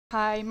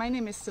Hi, my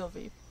name is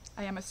Sylvie.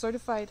 I am a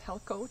certified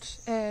health coach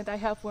and I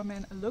help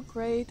women look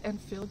great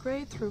and feel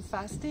great through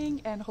fasting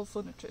and whole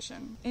food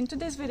nutrition. In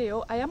today's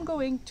video, I am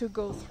going to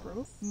go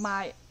through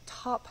my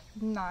top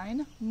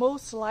 9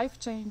 most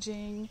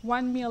life-changing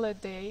 1 meal a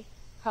day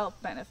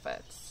health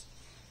benefits.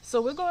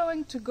 So we're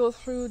going to go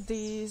through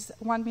these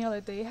 1 meal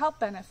a day health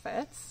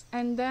benefits,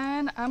 and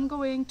then I'm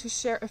going to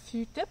share a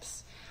few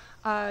tips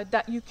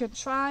that you can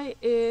try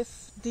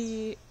if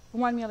the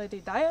 1 meal a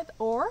day diet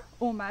or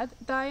OMAD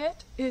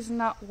diet is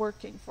not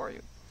working for you.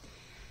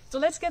 So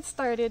let's get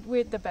started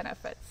with the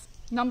benefits.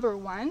 Number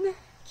 1,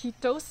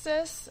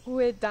 ketosis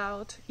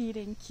without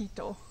eating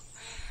keto.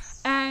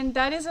 And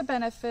that is a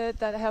benefit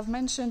that I have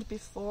mentioned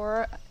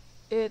before.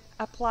 It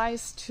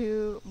applies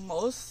to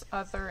most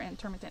other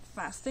intermittent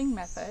fasting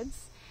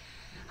methods.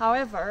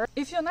 However,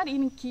 if you're not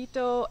eating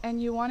keto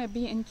and you want to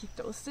be in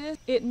ketosis,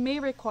 it may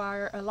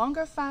require a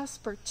longer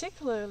fast,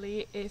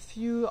 particularly if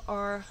you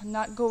are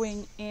not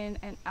going in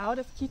and out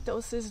of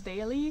ketosis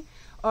daily,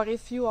 or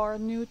if you are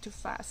new to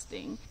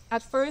fasting.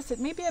 At first, it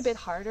may be a bit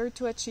harder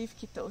to achieve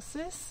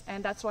ketosis,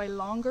 and that's why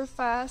longer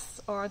fasts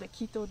or the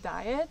keto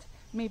diet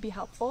may be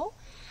helpful.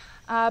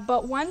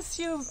 But once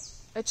you've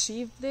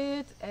achieved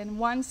it, and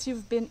once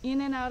you've been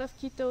in and out of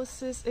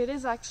ketosis, it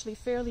is actually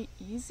fairly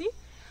easy.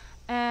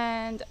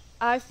 And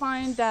I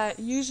find that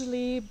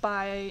usually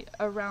by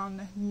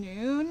around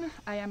noon,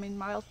 I am in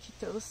mild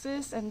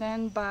ketosis, and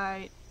then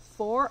by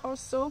 4 or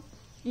so,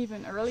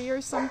 even earlier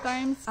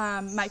sometimes,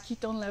 my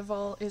ketone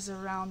level is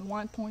around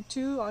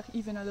 1.2 or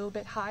even a little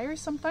bit higher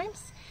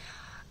sometimes.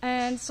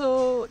 And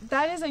so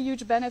that is a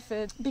huge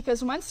benefit,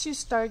 because once you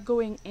start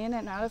going in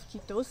and out of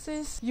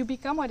ketosis, you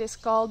become what is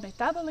called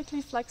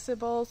metabolically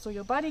flexible. So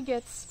your body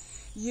gets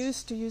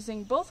used to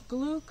using both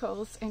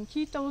glucose and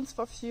ketones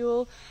for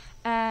fuel,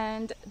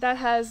 and that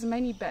has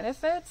many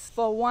benefits.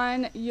 For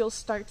one, you'll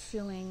start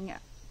feeling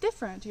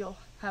different. You'll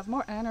have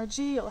more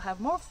energy, you'll have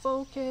more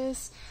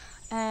focus,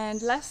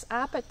 and less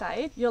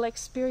appetite. You'll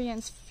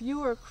experience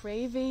fewer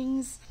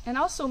cravings. And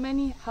also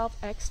many health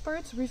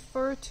experts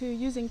refer to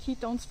using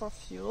ketones for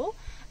fuel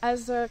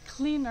as a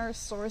cleaner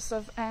source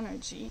of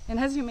energy. And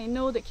as you may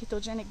know, the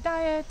ketogenic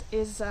diet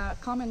is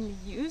commonly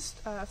used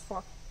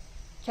for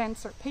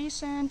cancer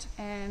patient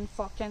and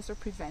for cancer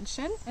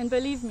prevention. And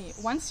believe me,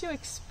 once you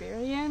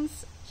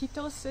experience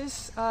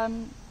ketosis,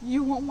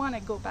 you won't want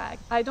to go back.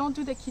 I don't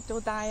do the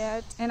keto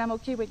diet, and I'm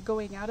okay with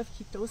going out of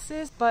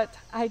ketosis, but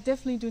I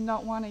definitely do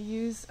not want to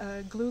use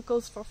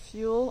glucose for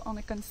fuel on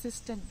a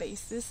consistent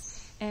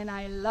basis. And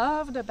I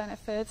love the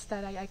benefits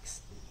that I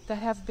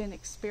have been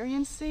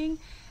experiencing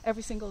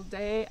every single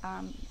day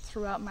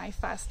throughout my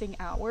fasting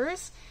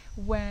hours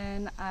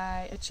when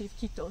I achieve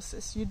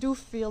ketosis. You do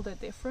feel the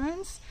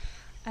difference,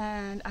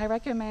 and I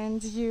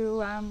recommend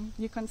you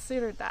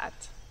consider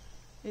that.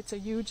 It's a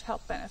huge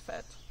health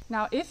benefit.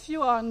 Now, if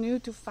you are new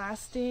to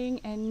fasting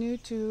and new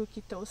to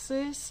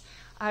ketosis,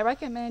 I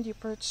recommend you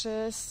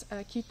purchase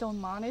a ketone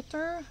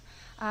monitor.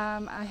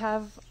 I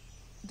have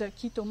the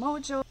Keto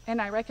Mojo,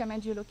 and I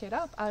recommend you look it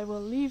up. I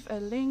will leave a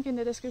link in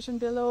the description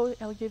below.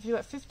 It'll give you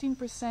a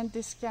 15%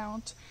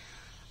 discount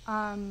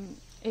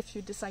if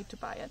you decide to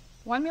buy it.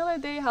 1 meal a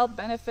day health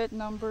benefit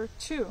number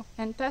 2,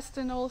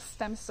 intestinal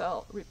stem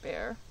cell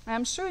repair.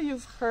 I'm sure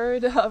you've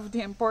heard of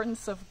the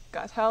importance of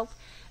gut health.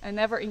 An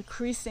ever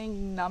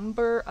increasing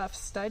number of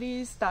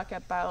studies talk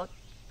about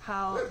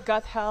how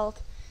gut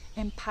health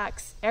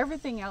impacts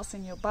everything else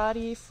in your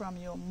body, from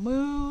your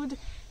mood,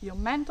 your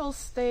mental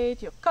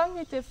state, your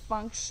cognitive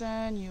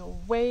function, your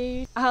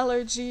weight,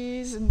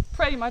 allergies, and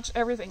pretty much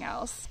everything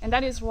else. And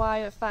that is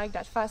why the fact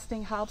that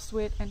fasting helps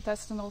with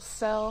intestinal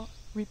cell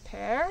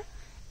repair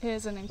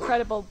is an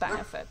incredible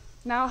benefit.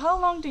 Now, how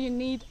long do you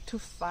need to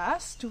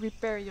fast to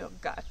repair your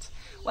gut?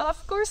 Well,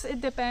 of course, it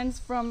depends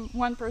from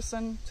one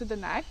person to the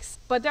next,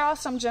 but there are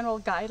some general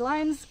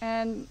guidelines,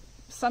 and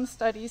some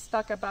studies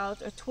talk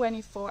about a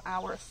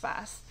 24-hour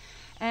fast.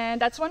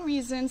 And that's one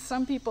reason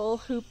some people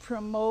who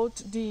promote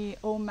the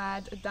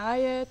OMAD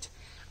diet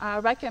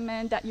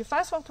recommend that you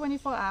fast for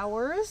 24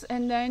 hours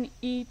and then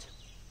eat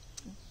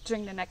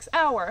during the next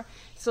hour.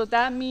 So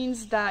that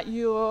means that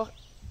your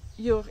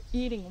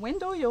eating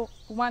window, your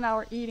 1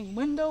 hour eating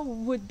window,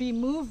 would be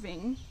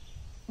moving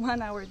 1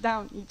 hour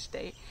down each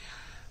day.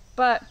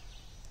 But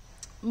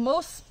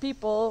most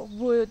people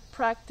would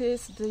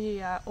practice the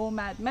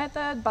OMAD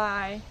method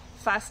by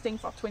fasting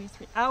for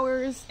 23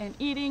 hours and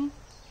eating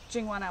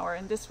during 1 hour.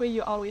 And this way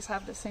you always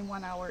have the same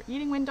 1 hour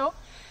eating window.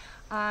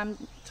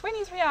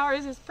 23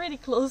 hours is pretty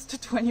close to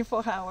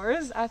 24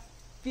 hours. I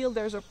feel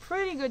there's a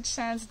pretty good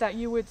chance that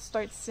you would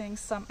start seeing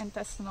some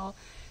intestinal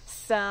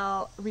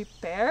cell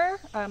repair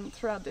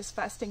throughout this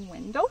fasting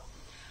window.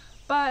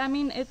 But I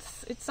mean,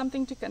 it's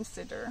something to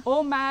consider.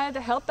 OMAD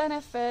health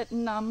benefit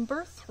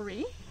number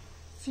 3,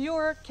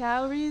 fewer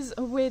calories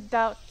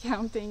without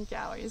counting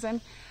calories.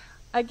 And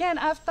again,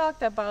 I've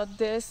talked about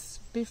this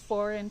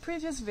before in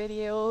previous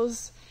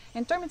videos,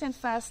 intermittent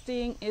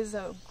fasting is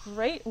a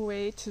great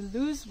way to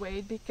lose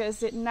weight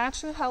because it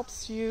naturally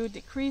helps you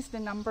decrease the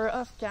number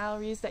of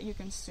calories that you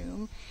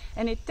consume,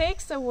 and it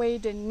takes away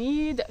the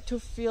need to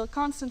feel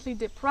constantly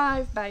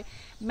deprived by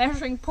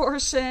measuring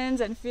portions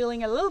and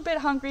feeling a little bit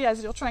hungry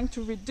as you're trying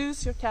to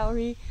reduce your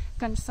calorie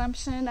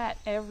consumption at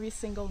every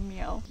single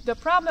meal. The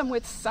problem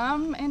with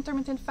some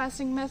intermittent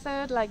fasting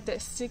method, like the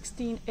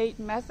 16-8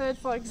 method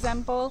for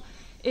example,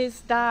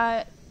 is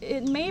that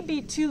it may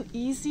be too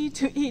easy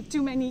to eat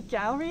too many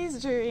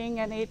calories during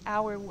an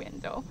 8-hour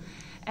window.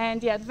 And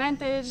the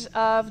advantage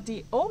of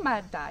the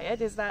OMAD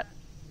diet is that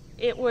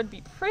it would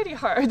be pretty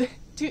hard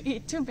to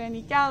eat too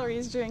many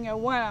calories during a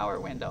 1-hour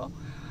window.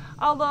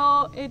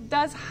 Although it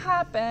does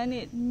happen,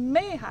 it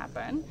may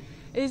happen,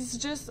 it's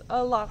just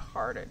a lot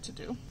harder to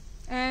do.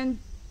 And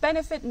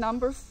benefit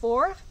number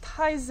 4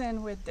 ties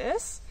in with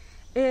this.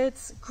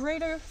 It's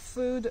greater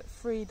food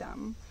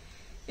freedom.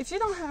 If you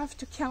don't have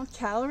to count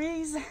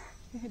calories,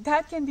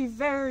 that can be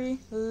very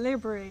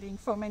liberating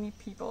for many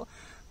people.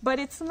 But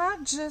it's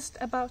not just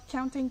about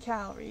counting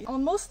calories.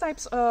 On most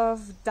types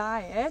of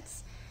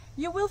diets,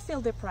 you will feel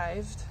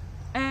deprived,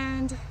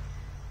 and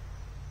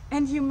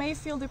you may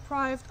feel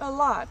deprived a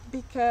lot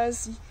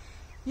because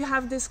you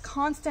have this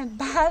constant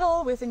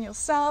battle within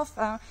yourself.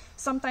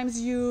 Sometimes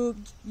you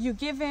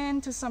give in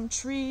to some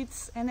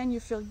treats and then you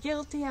feel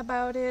guilty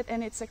about it,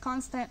 and it's a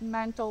constant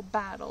mental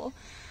battle.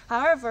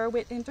 However,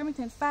 with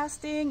intermittent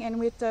fasting and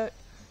with the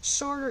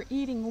shorter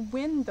eating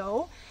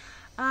window,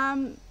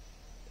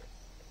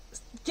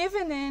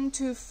 giving in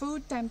to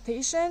food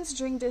temptations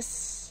during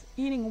this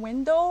eating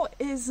window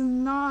is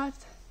not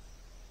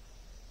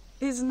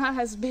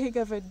as big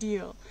of a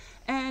deal.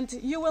 And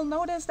you will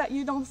notice that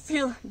you don't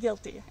feel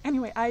guilty.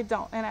 Anyway, I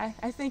don't, and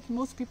I think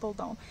most people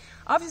don't.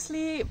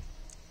 Obviously,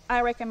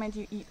 I recommend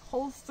you eat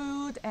whole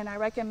food, and I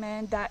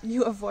recommend that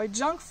you avoid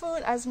junk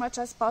food as much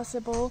as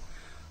possible.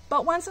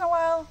 But once in a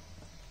while,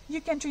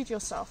 you can treat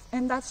yourself,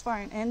 and that's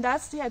fine. And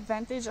that's the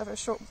advantage of a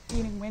short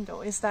eating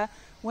window, is that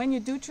when you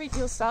do treat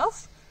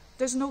yourself,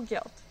 there's no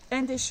guilt,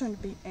 and there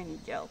shouldn't be any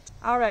guilt.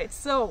 All right,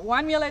 so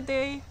 1 meal a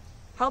day.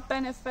 Health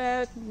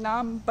benefit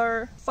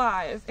number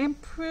 5,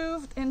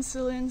 improved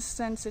insulin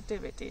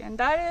sensitivity. And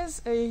that is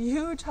a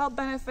huge health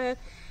benefit.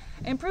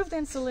 Improved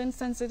insulin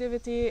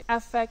sensitivity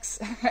affects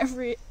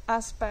every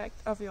aspect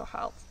of your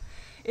health.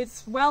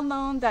 It's well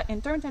known that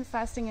intermittent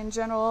fasting in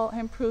general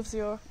improves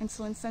your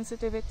insulin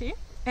sensitivity.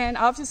 And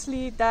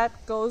obviously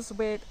that goes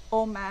with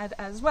OMAD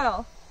as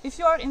well. If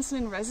you are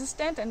insulin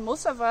resistant, and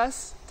most of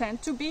us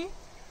tend to be,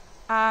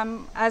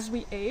 as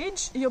we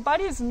age, your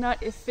body is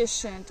not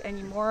efficient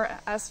anymore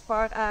as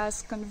far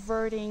as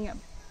converting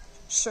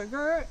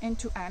sugar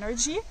into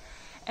energy,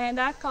 and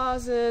that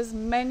causes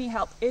many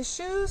health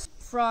issues,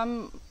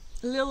 from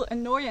little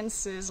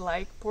annoyances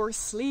like poor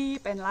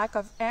sleep and lack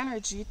of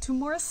energy to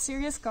more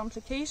serious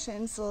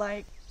complications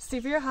like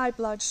severe high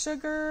blood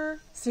sugar,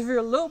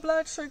 severe low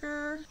blood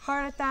sugar,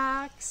 heart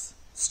attacks,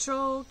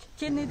 stroke,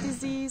 kidney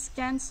disease,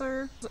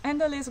 cancer,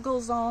 and the list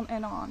goes on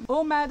and on.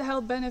 OMAD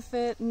health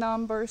benefit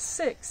number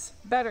 6,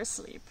 better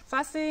sleep.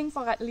 Fasting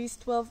for at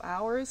least 12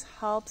 hours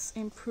helps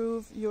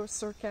improve your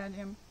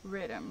circadian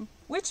rhythm,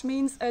 which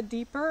means a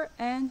deeper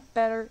and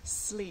better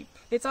sleep.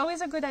 It's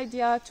always a good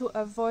idea to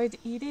avoid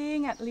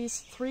eating at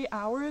least 3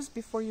 hours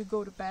before you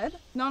go to bed.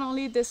 Not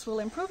only this will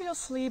improve your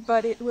sleep,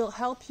 but it will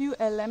help you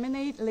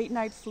eliminate late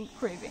night food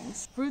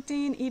cravings.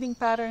 Routine eating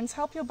patterns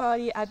help your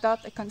body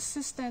adopt a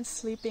consistent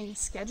sleeping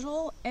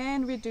schedule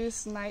and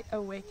reduce night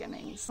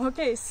awakenings.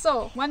 Okay,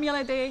 so 1 meal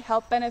a day,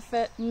 health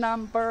benefit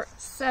number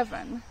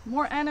 7,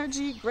 more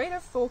energy, greater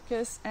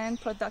focus, and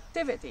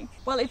productivity.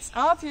 Well, it's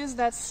obvious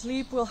that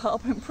sleep will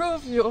help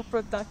improve your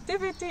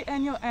productivity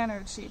and your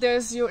energy.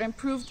 There's your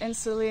improved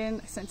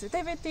insulin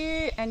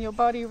sensitivity and your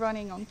body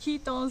running on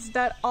ketones.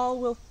 That all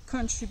will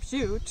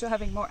contribute to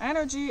having more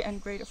energy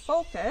and greater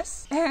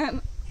focus.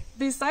 And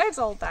besides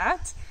all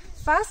that,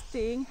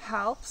 fasting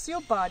helps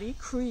your body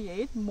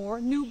create more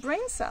new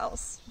brain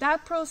cells.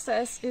 That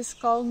process is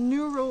called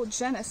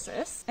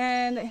neurogenesis,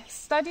 and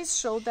studies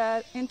show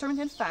that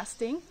intermittent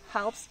fasting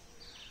helps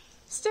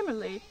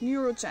stimulate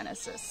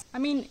neurogenesis. I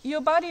mean,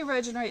 your body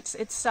regenerates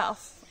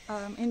itself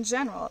in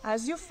general.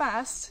 As you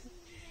fast,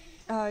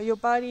 your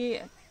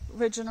body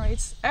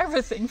regenerates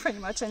everything pretty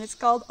much, and it's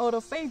called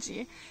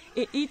autophagy.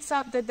 It eats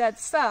up the dead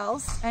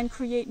cells and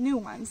create new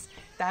ones.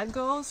 That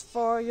goes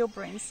for your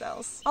brain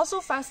cells.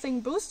 Also,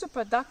 fasting boosts the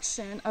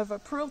production of a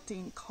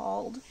protein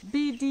called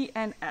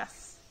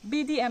BDNF.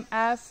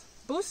 BDNF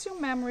boosts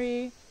your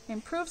memory,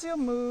 improves your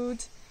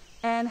mood,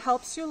 and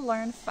helps you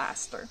learn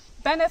faster.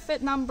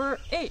 Benefit number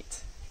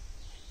 8,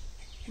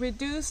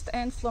 reduced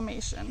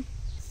inflammation.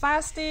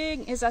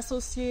 Fasting is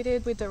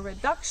associated with the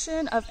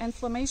reduction of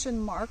inflammation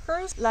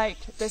markers like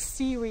the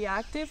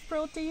C-reactive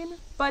protein,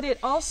 but it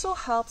also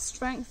helps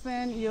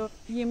strengthen your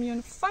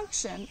immune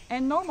function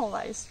and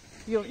normalize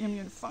your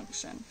immune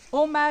function.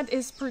 OMAD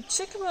is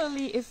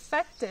particularly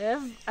effective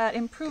at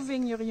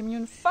improving your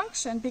immune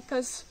function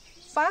because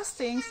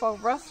fasting for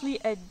roughly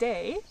a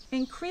day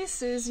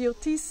increases your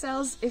T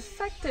cells'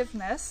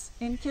 effectiveness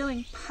in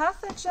killing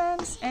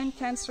pathogens and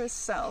cancerous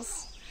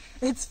cells.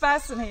 It's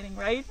fascinating,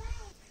 right?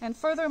 And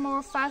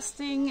furthermore,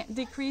 fasting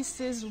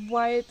decreases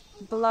white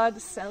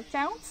blood cell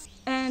counts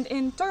and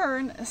in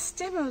turn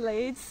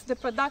stimulates the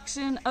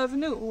production of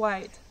new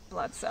white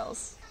blood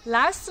cells.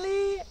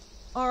 Lastly,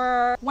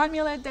 our 1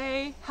 meal a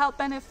day health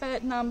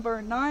benefit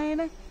number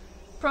 9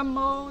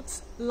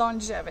 promotes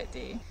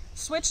longevity.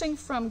 Switching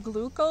from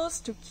glucose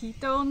to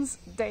ketones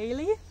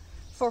daily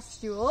for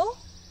fuel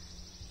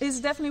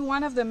is definitely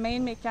one of the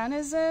main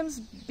mechanisms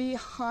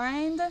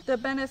behind the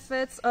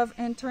benefits of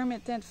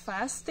intermittent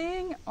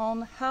fasting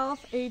on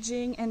health,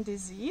 aging, and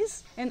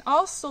disease. And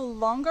also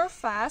longer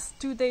fasts,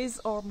 2 days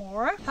or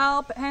more,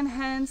 help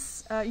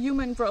enhance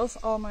human growth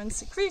hormone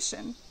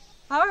secretion.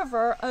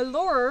 However, a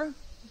lower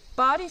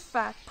body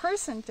fat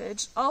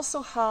percentage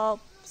also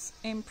helps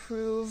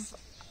improve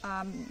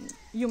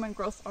human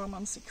growth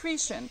hormone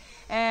secretion,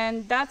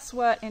 and that's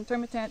what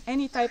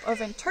any type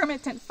of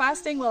intermittent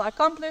fasting will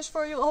accomplish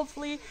for you,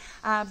 hopefully.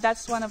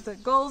 That's one of the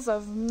goals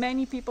of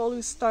many people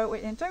who start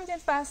with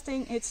intermittent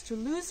fasting. It's to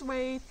lose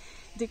weight,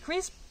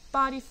 decrease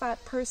body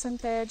fat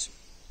percentage,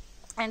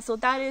 and so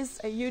that is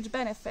a huge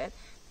benefit,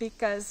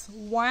 because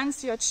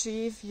once you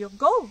achieve your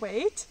goal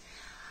weight,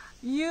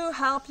 you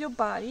help your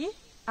body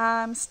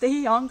stay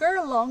younger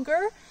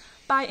longer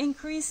by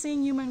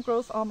increasing human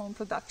growth hormone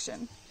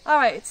production.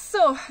 Alright,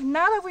 so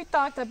now that we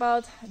talked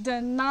about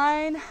the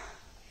 9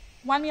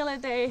 1 meal a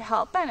day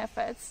health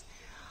benefits,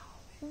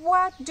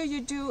 what do you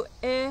do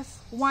if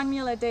 1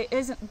 meal a day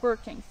isn't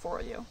working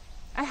for you?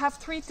 I have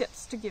 3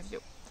 tips to give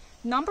you.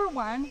 Number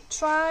 1,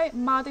 try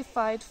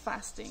modified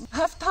fasting.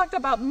 I've talked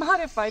about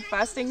modified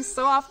fasting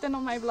so often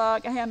on my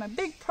blog. I am a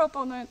big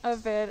proponent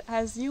of it,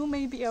 as you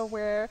may be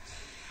aware.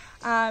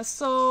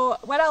 So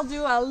what I'll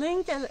do, I'll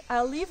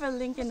leave a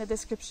link in the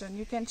description.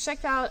 You can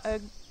check out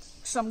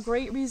some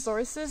great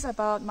resources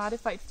about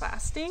modified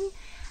fasting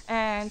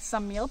and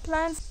some meal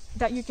plans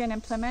that you can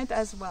implement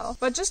as well.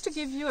 But just to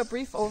give you a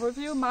brief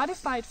overview,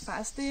 modified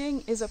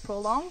fasting is a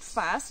prolonged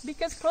fast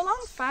because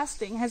prolonged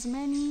fasting has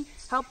many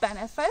health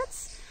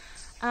benefits.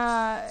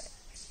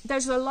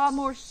 There's a lot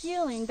more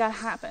healing that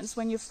happens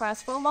when you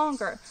fast for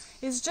longer.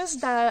 It's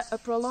just that a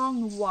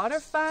prolonged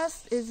water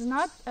fast is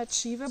not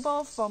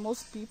achievable for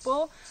most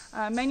people.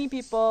 Many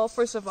people,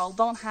 first of all,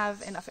 don't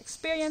have enough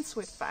experience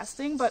with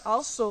fasting, but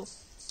also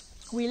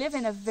we live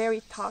in a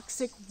very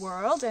toxic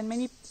world, and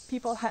many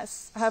people have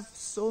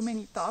so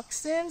many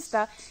toxins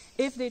that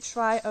if they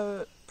try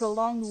a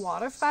prolonged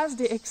water fast,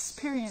 they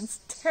experience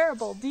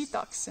terrible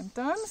detox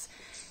symptoms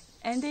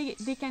and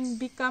they can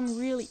become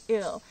really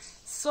ill.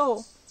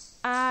 So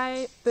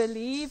I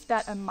believe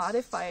that a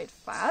modified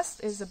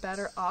fast is a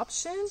better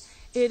option.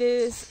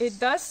 It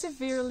does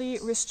severely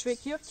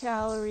restrict your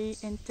calorie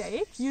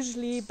intake,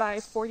 usually by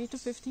 40 to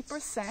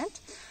 50%,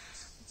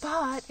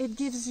 but it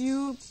gives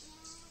you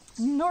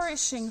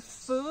nourishing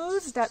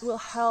foods that will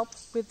help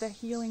with the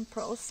healing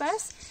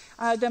process.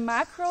 The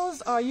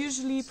macros are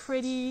usually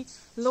pretty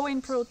low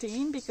in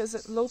protein because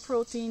a low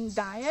protein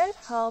diet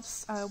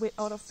helps with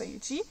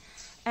autophagy,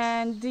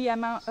 and the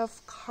amount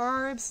of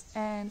carbs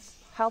and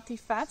healthy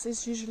fats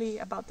is usually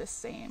about the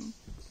same.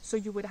 So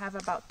you would have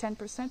about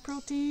 10%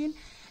 protein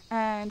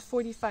and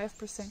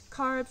 45%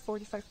 carb,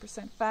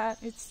 45% fat.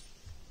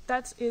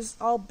 That is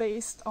all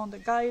based on the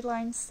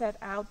guidelines set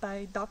out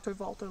by Dr.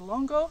 Walter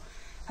Longo,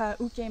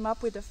 who came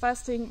up with the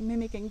fasting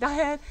mimicking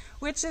diet,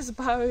 which is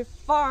by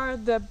far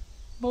the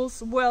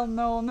most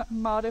well-known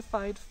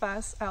modified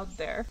fast out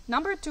there.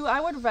 Number 2,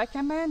 I would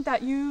recommend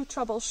that you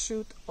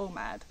troubleshoot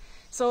OMAD.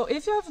 So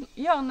if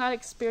you're not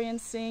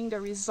experiencing the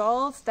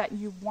results that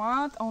you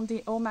want on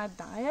the OMAD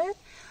diet,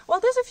 well,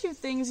 there's a few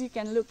things you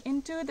can look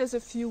into. There's a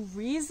few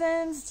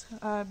reasons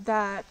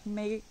that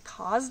may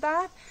cause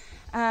that.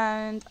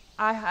 And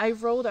I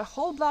wrote a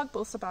whole blog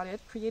post about it,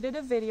 created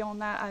a video on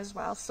that as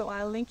well, so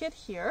I'll link it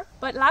here.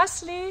 But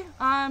lastly,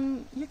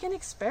 you can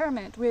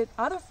experiment with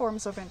other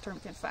forms of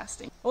intermittent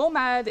fasting.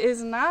 OMAD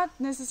is not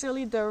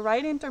necessarily the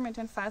right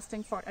intermittent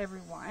fasting for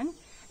everyone.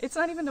 It's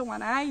not even the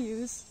one I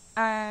use,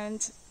 and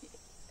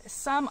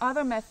some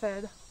other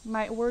method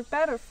might work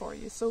better for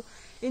you. So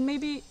it may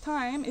be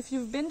time, if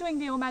you've been doing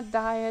the OMAD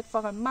diet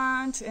for a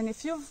month, and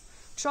if you've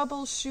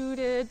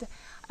troubleshooted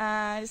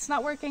and it's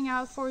not working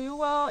out for you,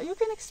 well, you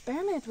can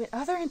experiment with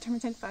other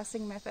intermittent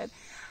fasting method.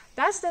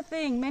 That's the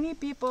thing. Many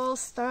people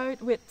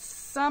start with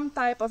some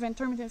type of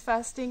intermittent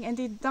fasting and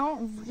they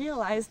don't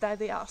realize that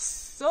there are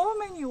so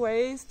many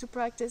ways to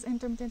practice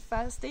intermittent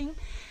fasting.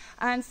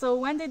 And so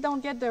when they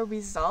don't get the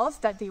results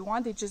that they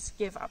want, they just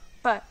give up.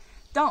 But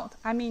don't.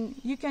 I mean,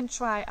 you can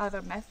try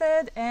other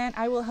method, and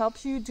I will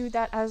help you do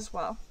that as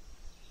well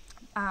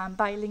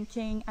by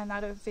linking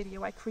another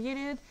video I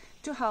created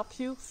to help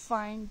you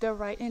find the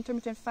right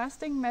intermittent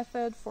fasting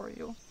method for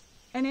you.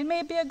 And it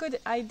may be a good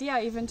idea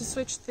even to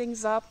switch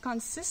things up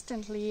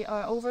consistently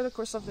over the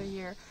course of the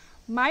year.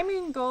 My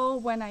main goal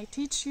when I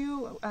teach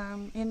you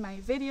in my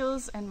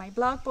videos and my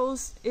blog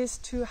posts is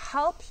to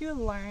help you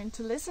learn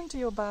to listen to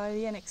your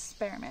body and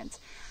experiment.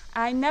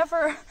 I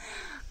never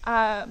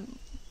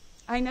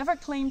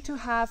claim to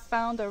have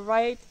found the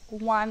right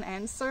one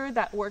answer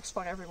that works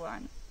for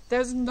everyone.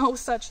 There's no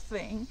such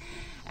thing.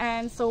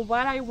 And so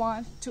what I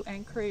want to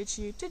encourage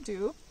you to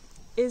do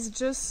is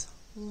just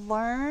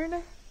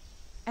learn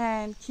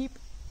and keep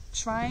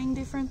trying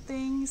different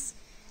things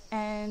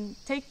and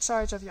take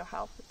charge of your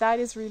health. That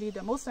is really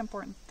the most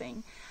important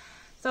thing.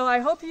 So I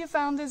hope you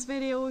found this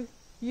video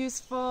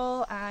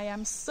useful. I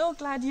am so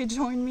glad you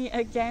joined me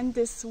again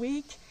this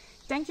week.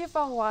 Thank you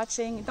for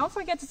watching. Don't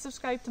forget to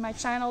subscribe to my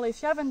channel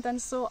if you haven't done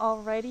so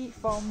already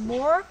for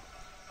more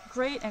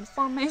great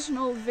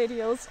informational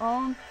videos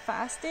on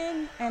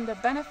fasting and the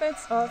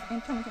benefits of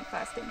intermittent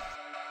fasting.